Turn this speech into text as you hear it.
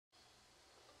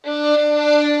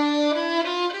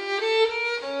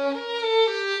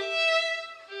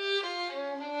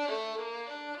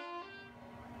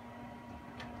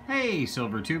Hey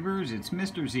Silver Tubers, it's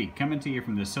Mr. Zeke coming to you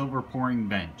from the Silver Pouring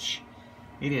Bench.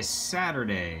 It is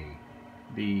Saturday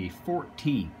the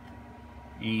 14th,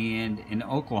 and in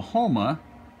Oklahoma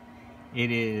it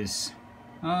is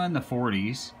in the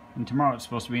 40s, and tomorrow it's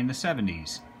supposed to be in the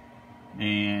 70s,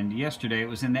 and yesterday it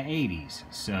was in the 80s,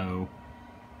 so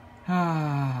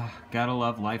gotta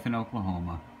love life in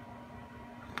Oklahoma.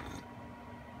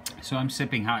 So I'm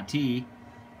sipping hot tea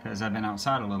because I've been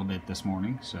outside a little bit this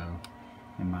morning, so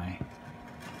in my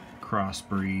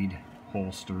crossbreed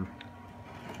holster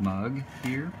mug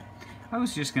here. I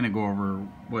was just going to go over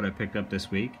what I picked up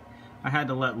this week. I had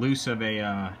to let loose of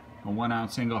a 1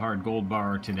 ounce single hard gold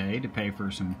bar today to pay for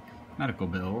some medical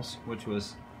bills, which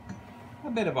was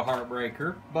a bit of a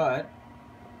heartbreaker, but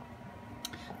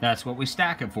that's what we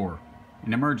stack it for,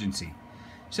 an emergency.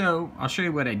 So I'll show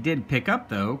you what I did pick up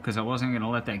though, because I wasn't going to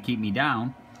let that keep me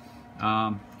down.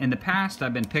 In the past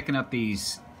I've been picking up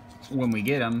these, when we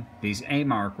get them, these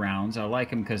A-Mark rounds. I like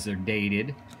them because they're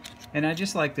dated, and I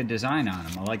just like the design on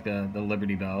them. I like the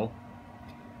Liberty Bell,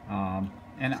 and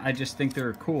I just think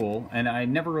they're cool, and I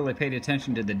never really paid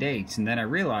attention to the dates, and then I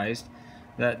realized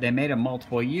that they made them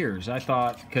multiple years. I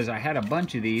thought, because I had a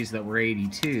bunch of these that were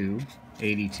 82,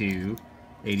 82,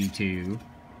 82,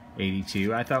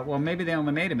 82, I thought, well, maybe they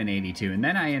only made them in 82, and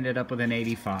then I ended up with an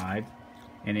 85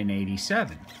 and an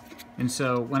 87. And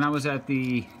so when I was at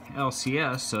the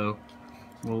LCS, so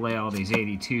we'll lay all these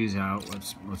 82s out.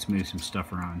 Let's move some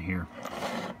stuff around here.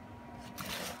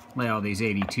 Lay all these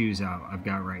 82s out I've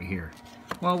got right here.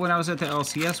 Well, when I was at the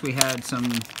LCS, we had some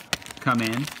come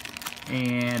in,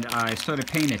 and I started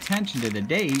paying attention to the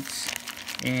dates,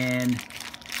 and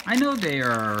I know they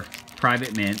are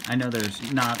private mint. I know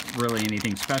there's not really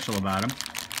anything special about them,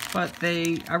 but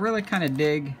I really kind of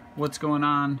dig what's going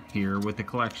on here with the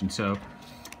collection. So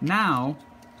now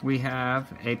we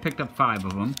have picked up 5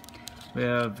 of them. We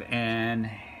have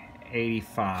an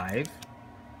 85,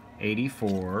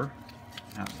 84.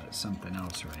 Oh, that's something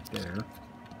else right there.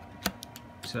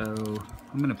 So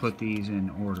I'm going to put these in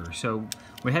order. So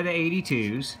we had the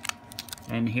 82s,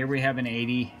 and here we have an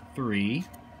 83,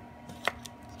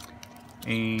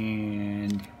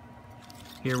 and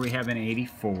here we have an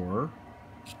 84,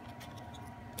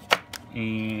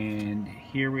 and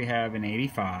here we have an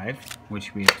 85,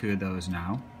 which we have 2 of those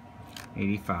now,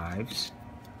 85s.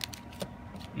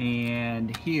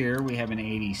 And here we have an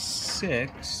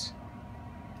 86.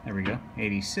 There we go,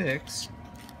 86.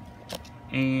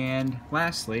 And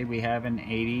lastly, we have an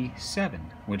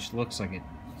 87, which looks like it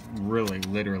really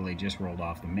literally just rolled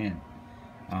off the mint.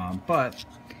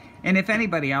 And if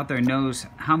anybody out there knows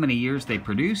how many years they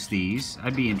produce these,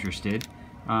 I'd be interested.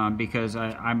 Because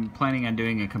I'm planning on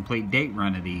doing a complete date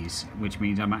run of these, which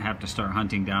means I might have to start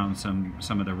hunting down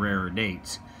some of the rarer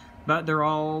dates. But they're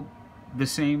all the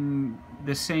same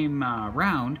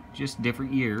round, just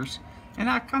different years, and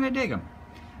I kind of dig them.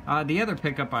 The other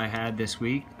pickup I had this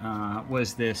week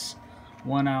was this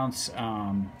 1 ounce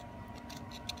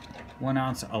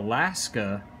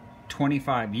Alaska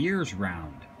 25 years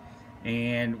round.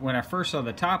 And when I first saw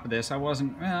the top of this, I was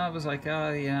like,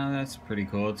 oh yeah, that's pretty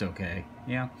cool, it's okay.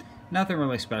 Yeah, nothing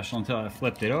really special until I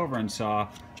flipped it over and saw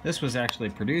this was actually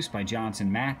produced by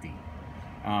Johnson Matthey.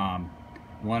 1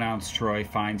 ounce Troy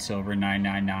fine silver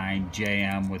 999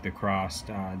 JM with the crossed,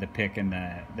 the pick and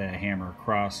the hammer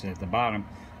crossed at the bottom.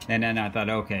 And then I thought,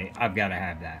 okay, I've got to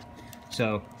have that.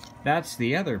 So that's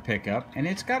the other pickup, and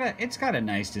it's got a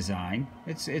nice design.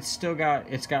 It's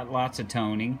got lots of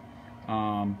toning.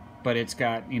 But it's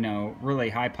got, you know,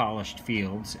 really high polished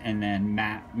fields, and then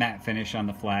matte finish on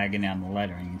the flag and on the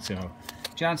lettering. So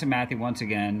Johnson Matthey, once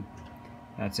again,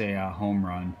 that's a home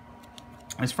run.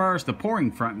 As far as the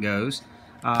pouring front goes,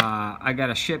 I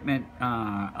got a shipment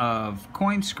of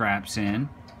coin scraps in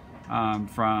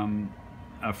from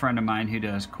a friend of mine who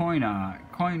does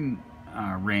coin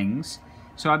rings.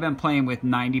 So I've been playing with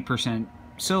 90%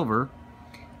 silver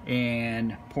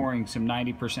and pouring some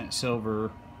 90% silver.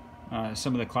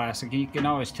 Some of the classic, you can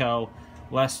always tell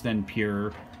less than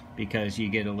pure because you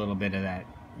get a little bit of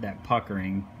that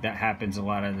puckering. That happens a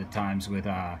lot of the times with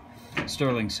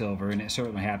sterling silver, and it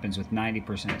certainly happens with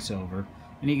 90% silver.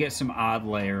 And you get some odd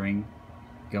layering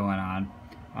going on.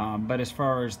 But as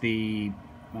far as the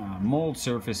mold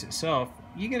surface itself,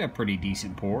 you get a pretty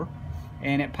decent pour,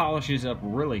 and it polishes up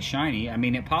really shiny. I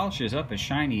mean, it polishes up as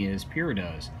shiny as pure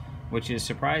does, which is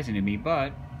surprising to me,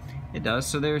 but it does.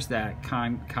 So there's that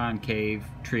concave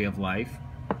tree of life.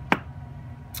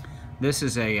 This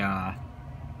is a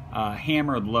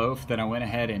hammered loaf that I went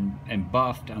ahead and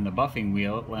buffed on the buffing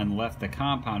wheel and left the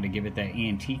compound to give it that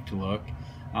antiqued look.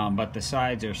 But the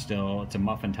sides are still, it's a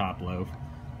muffin top loaf.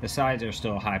 the sides are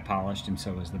still high polished, and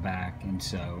so is the back. And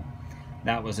so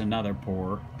that was another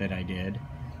pour that I did.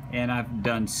 And I've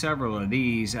done several of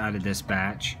these out of this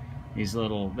batch. This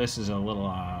is a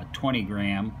little 20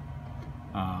 gram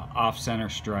off-center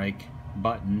strike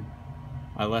button.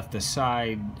 I left the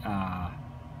side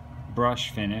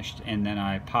brush finished, and then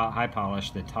I high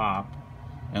polished the top.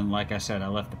 And like I said, I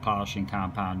left the polishing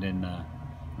compound in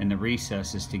the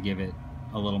recesses to give it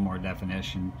a little more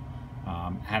definition.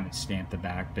 Haven't stamped the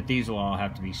back, but these will all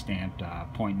have to be stamped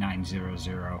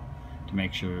 .900 to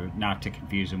make sure not to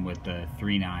confuse them with the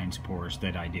 3/9 pours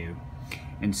that I do.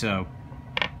 And so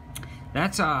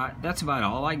that's about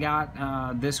all I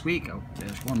got this week. Oh,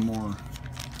 there's one more.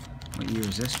 What year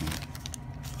is this one?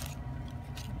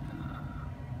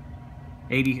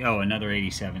 80. Oh, another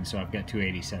 87. So I've got two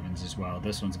 87s as well.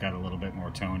 This one's got a little bit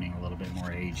more toning, a little bit more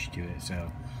age to it.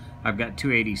 So I've got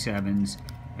two 87s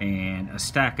and a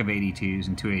stack of 82s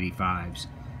and two 85s.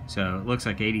 So it looks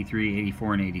like 83,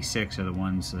 84, and 86 are the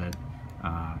ones that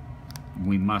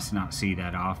we must not see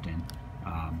that often.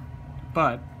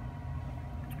 But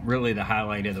really the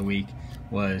highlight of the week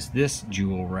was this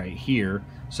jewel right here.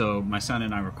 So my son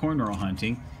and I were corn roll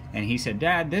hunting, and he said,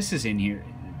 "Dad, this is in here.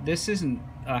 This isn't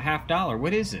a $50.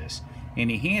 What is this?"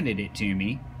 And he handed it to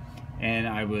me, and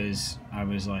I was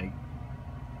like,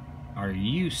 "Are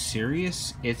you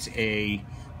serious?" It's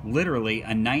literally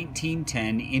a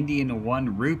 1910 Indian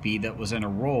 1 rupee that was in a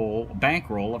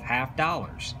bankroll of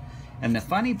 $50. And the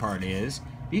funny part is,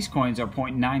 these coins are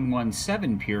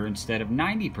 .917 pure instead of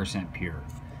 90% pure.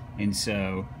 And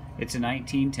so it's a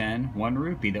 1910 1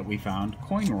 rupee that we found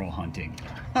coin roll hunting.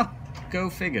 Go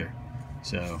figure.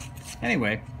 So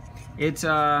anyway, it's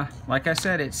like I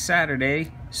said, it's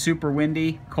Saturday, super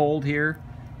windy, cold here.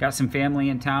 Got some family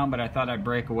in town, but I thought I'd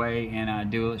break away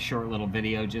and do a short little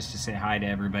video just to say hi to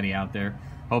everybody out there.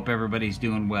 Hope everybody's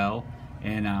doing well,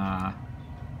 and I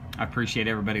appreciate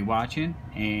everybody watching.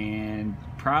 And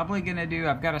probably gonna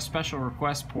I've got a special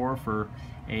request pour for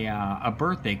a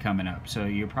birthday coming up, so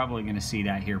you're probably gonna see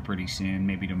that here pretty soon,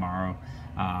 maybe tomorrow.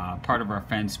 Part of our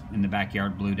fence in the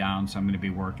backyard blew down, so I'm gonna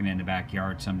be working in the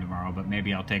backyard some tomorrow, but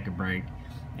maybe I'll take a break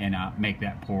and make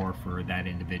that pour for that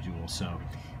individual. So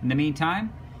in the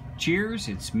meantime, cheers.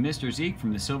 It's Mr. Zeke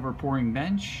from the Silver Pouring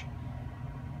Bench.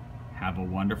 Have a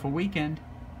wonderful weekend.